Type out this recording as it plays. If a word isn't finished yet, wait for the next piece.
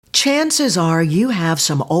Chances are you have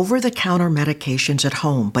some over-the-counter medications at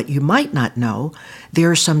home, but you might not know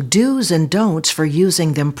there are some do's and don'ts for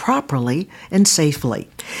using them properly and safely.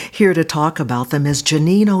 Here to talk about them is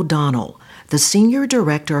Janine O'Donnell, the Senior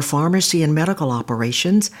Director of Pharmacy and Medical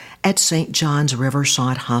Operations at St. John's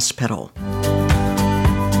Riverside Hospital.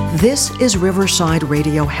 This is Riverside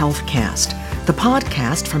Radio Healthcast, the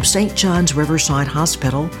podcast from St. John's Riverside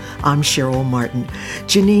Hospital. I'm Cheryl Martin.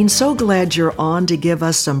 Janine, so glad you're on to give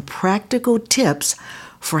us some practical tips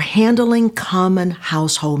for handling common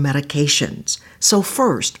household medications. So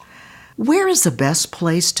first, where is the best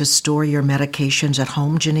place to store your medications at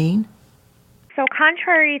home, Janine? So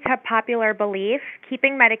contrary to popular belief,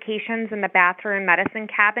 keeping medications in the bathroom medicine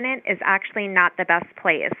cabinet is actually not the best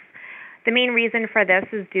place. The main reason for this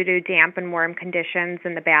is due to damp and warm conditions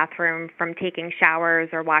in the bathroom from taking showers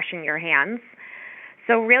or washing your hands.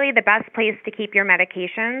 So really the best place to keep your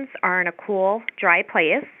medications are in a cool, dry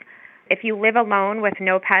place. If you live alone with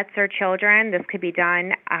no pets or children, this could be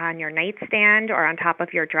done on your nightstand or on top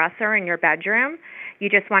of your dresser in your bedroom. You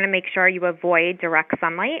just want to make sure you avoid direct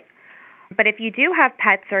sunlight. But if you do have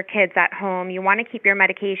pets or kids at home, you want to keep your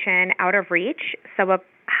medication out of reach. So a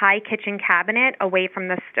high kitchen cabinet away from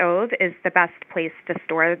the stove is the best place to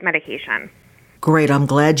store medication. Great, I'm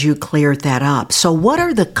glad you cleared that up. So what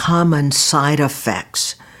are the common side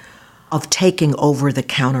effects of taking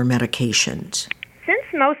over-the-counter medications? Since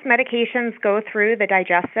most medications go through the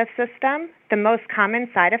digestive system, the most common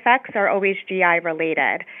side effects are always GI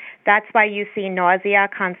related. That's why you see nausea,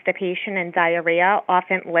 constipation, and diarrhea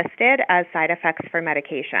often listed as side effects for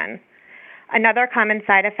medication. Another common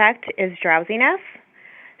side effect is drowsiness.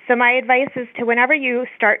 So my advice is to whenever you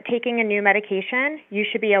start taking a new medication, you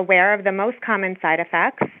should be aware of the most common side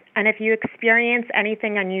effects. And if you experience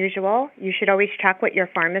anything unusual, you should always check with your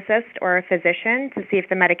pharmacist or a physician to see if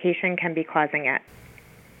the medication can be causing it.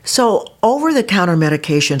 So over-the-counter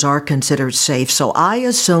medications are considered safe, so I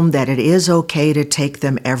assume that it is okay to take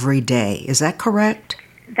them every day. Is that correct?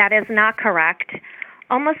 That is not correct.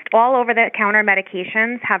 Almost all over-the-counter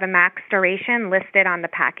medications have a max duration listed on the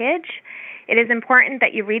package. It is important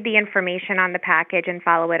that you read the information on the package and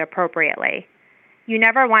follow it appropriately. You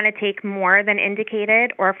never want to take more than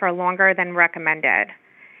indicated or for longer than recommended.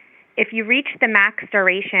 If you reach the max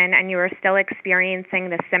duration and you are still experiencing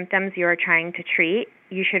the symptoms you are trying to treat,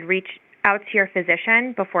 you should reach out to your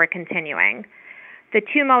physician before continuing. The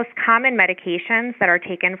two most common medications that are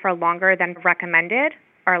taken for longer than recommended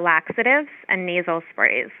are laxatives and nasal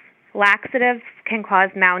sprays. Laxatives can cause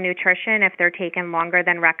malnutrition if they're taken longer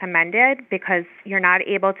than recommended because you're not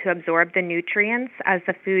able to absorb the nutrients as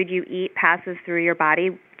the food you eat passes through your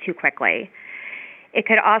body too quickly. It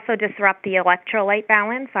could also disrupt the electrolyte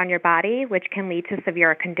balance on your body, which can lead to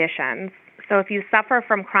severe conditions. So if you suffer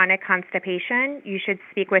from chronic constipation, you should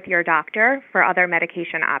speak with your doctor for other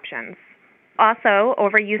medication options. Also,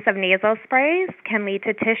 overuse of nasal sprays can lead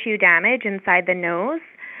to tissue damage inside the nose,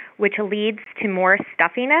 which leads to more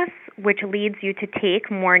stuffiness, which leads you to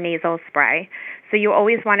take more nasal spray. So you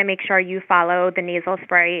always want to make sure you follow the nasal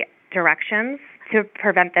spray directions to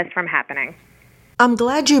prevent this from happening. I'm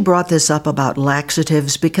glad you brought this up about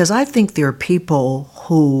laxatives because I think there are people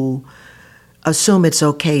who assume it's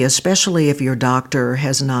okay, especially if your doctor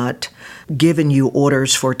has not given you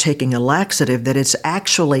orders for taking a laxative, that it's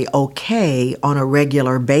actually okay on a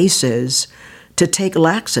regular basis to take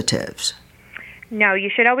laxatives. No, you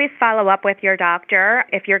should always follow up with your doctor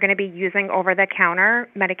if you're going to be using over-the-counter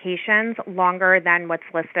medications longer than what's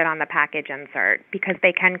listed on the package insert because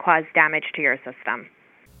they can cause damage to your system.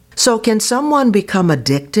 So can someone become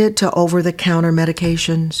addicted to over-the-counter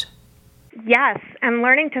medications? Yes, and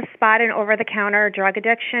learning to spot an over-the-counter drug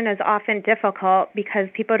addiction is often difficult because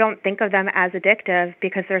people don't think of them as addictive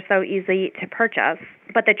because they're so easy to purchase.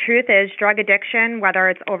 But the truth is, drug addiction, whether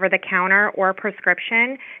it's over-the-counter or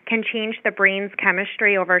prescription, can change the brain's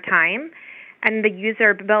chemistry over time, and the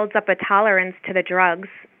user builds up a tolerance to the drugs,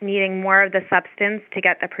 needing more of the substance to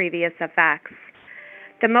get the previous effects.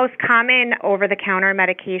 The most common over-the-counter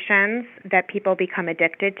medications that people become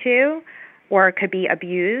addicted to or could be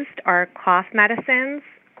abused are cough medicines,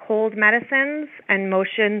 cold medicines, and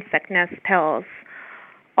motion sickness pills.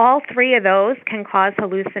 All three of those can cause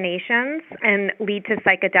hallucinations and lead to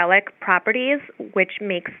psychedelic properties, which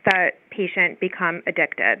makes the patient become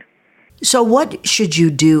addicted. So what should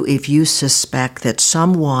you do if you suspect that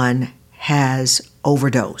someone has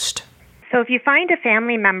overdosed? So if you find a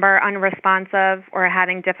family member unresponsive or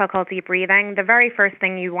having difficulty breathing, the very first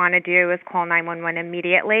thing you want to do is call 911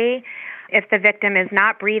 immediately. If the victim is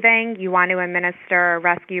not breathing, you want to administer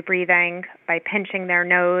rescue breathing by pinching their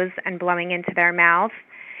nose and blowing into their mouth.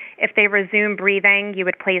 If they resume breathing, you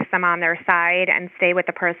would place them on their side and stay with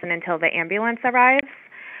the person until the ambulance arrives.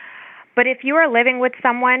 But if you are living with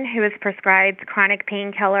someone who is prescribed chronic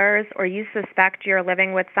painkillers, or you suspect you're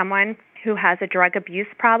living with someone who has a drug abuse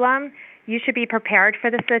problem, you should be prepared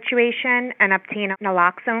for the situation and obtain a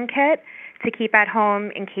naloxone kit to keep at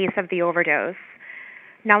home in case of the overdose.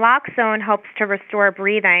 Naloxone helps to restore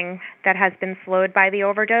breathing that has been slowed by the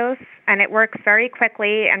overdose, and it works very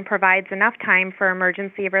quickly and provides enough time for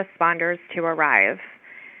emergency responders to arrive.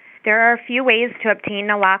 There are a few ways to obtain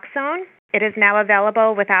naloxone. It is now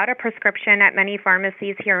available without a prescription at many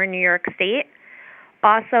pharmacies here in New York State.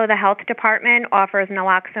 Also, the health department offers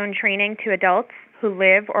naloxone training to adults who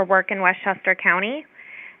live or work in Westchester County.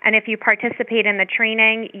 And if you participate in the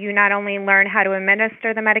training, you not only learn how to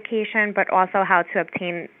administer the medication, but also how to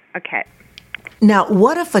obtain a kit. Now,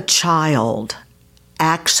 what if a child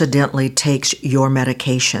accidentally takes your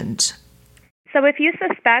medications? So if you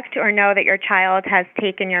suspect or know that your child has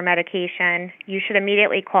taken your medication, you should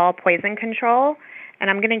immediately call Poison Control. And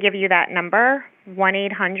I'm going to give you that number,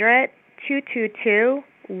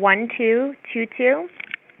 1-800-222-1222.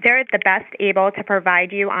 They're the best able to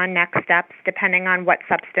provide you on next steps depending on what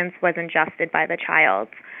substance was ingested by the child.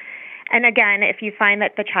 And again, if you find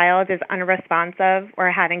that the child is unresponsive or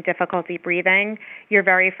having difficulty breathing, your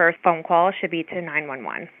very first phone call should be to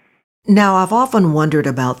 911. Now, I've often wondered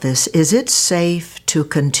about this. Is it safe to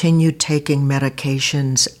continue taking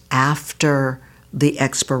medications after the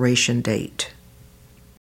expiration date?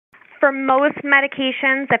 For most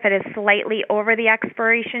medications, if it is slightly over the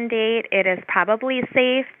expiration date, it is probably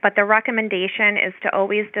safe, but the recommendation is to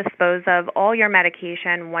always dispose of all your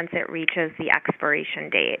medication once it reaches the expiration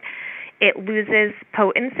date. It loses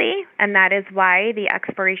potency, and that is why the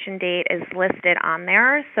expiration date is listed on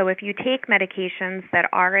there. So if you take medications that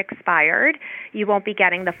are expired, you won't be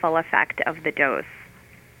getting the full effect of the dose.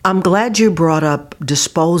 I'm glad you brought up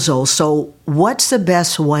disposal. So what's the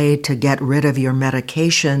best way to get rid of your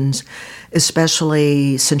medications,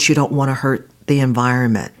 especially since you don't want to hurt the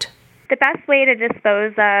environment? The best way to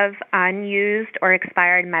dispose of unused or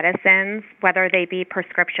expired medicines, whether they be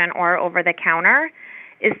prescription or over-the-counter,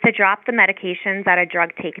 is to drop the medications at a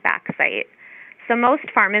drug take-back site. So most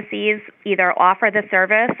pharmacies either offer the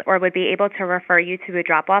service or would be able to refer you to a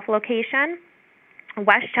drop-off location.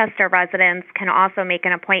 Westchester residents can also make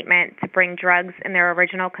an appointment to bring drugs in their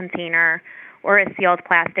original container or a sealed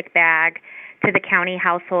plastic bag to the County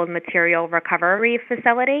Household Material Recovery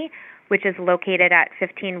Facility, which is located at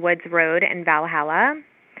 15 Woods Road in Valhalla.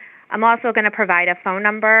 I'm also going to provide a phone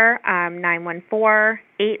number,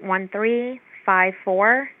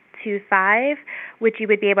 914-813-5425, which you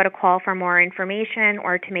would be able to call for more information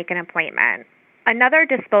or to make an appointment. Another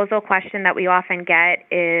disposal question that we often get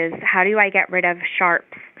is, how do I get rid of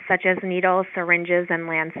sharps, such as needles, syringes, and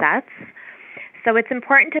lancets? So it's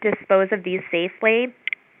important to dispose of these safely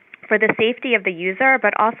for the safety of the user,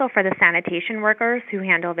 but also for the sanitation workers who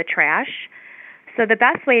handle the trash. So the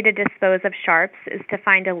best way to dispose of sharps is to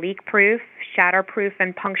find a leak-proof, shatter-proof,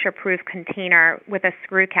 and puncture-proof container with a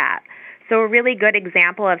screw cap. So a really good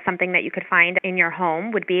example of something that you could find in your home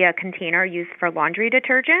would be a container used for laundry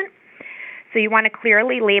detergent. So you want to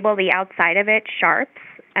clearly label the outside of it sharps,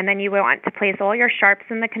 and then you want to place all your sharps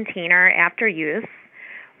in the container after use.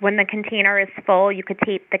 When the container is full, you could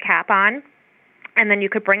tape the cap on, and then you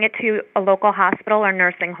could bring it to a local hospital or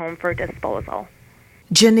nursing home for disposal.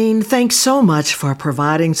 Janine, thanks so much for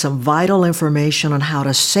providing some vital information on how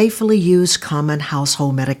to safely use common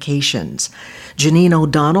household medications. Janine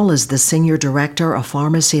O'Donnell is the Senior Director of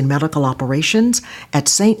Pharmacy and Medical Operations at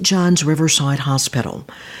St. John's Riverside Hospital.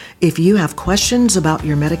 If you have questions about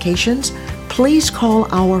your medications, please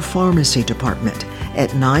call our pharmacy department at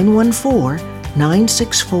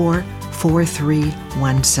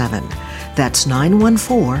 914-964-4317. That's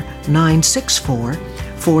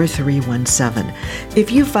 914-964-4317.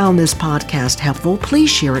 If you found this podcast helpful, please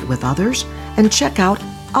share it with others and check out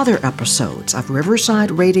other episodes of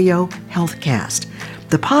Riverside Radio Healthcast,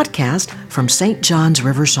 the podcast from St. John's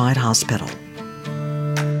Riverside Hospital.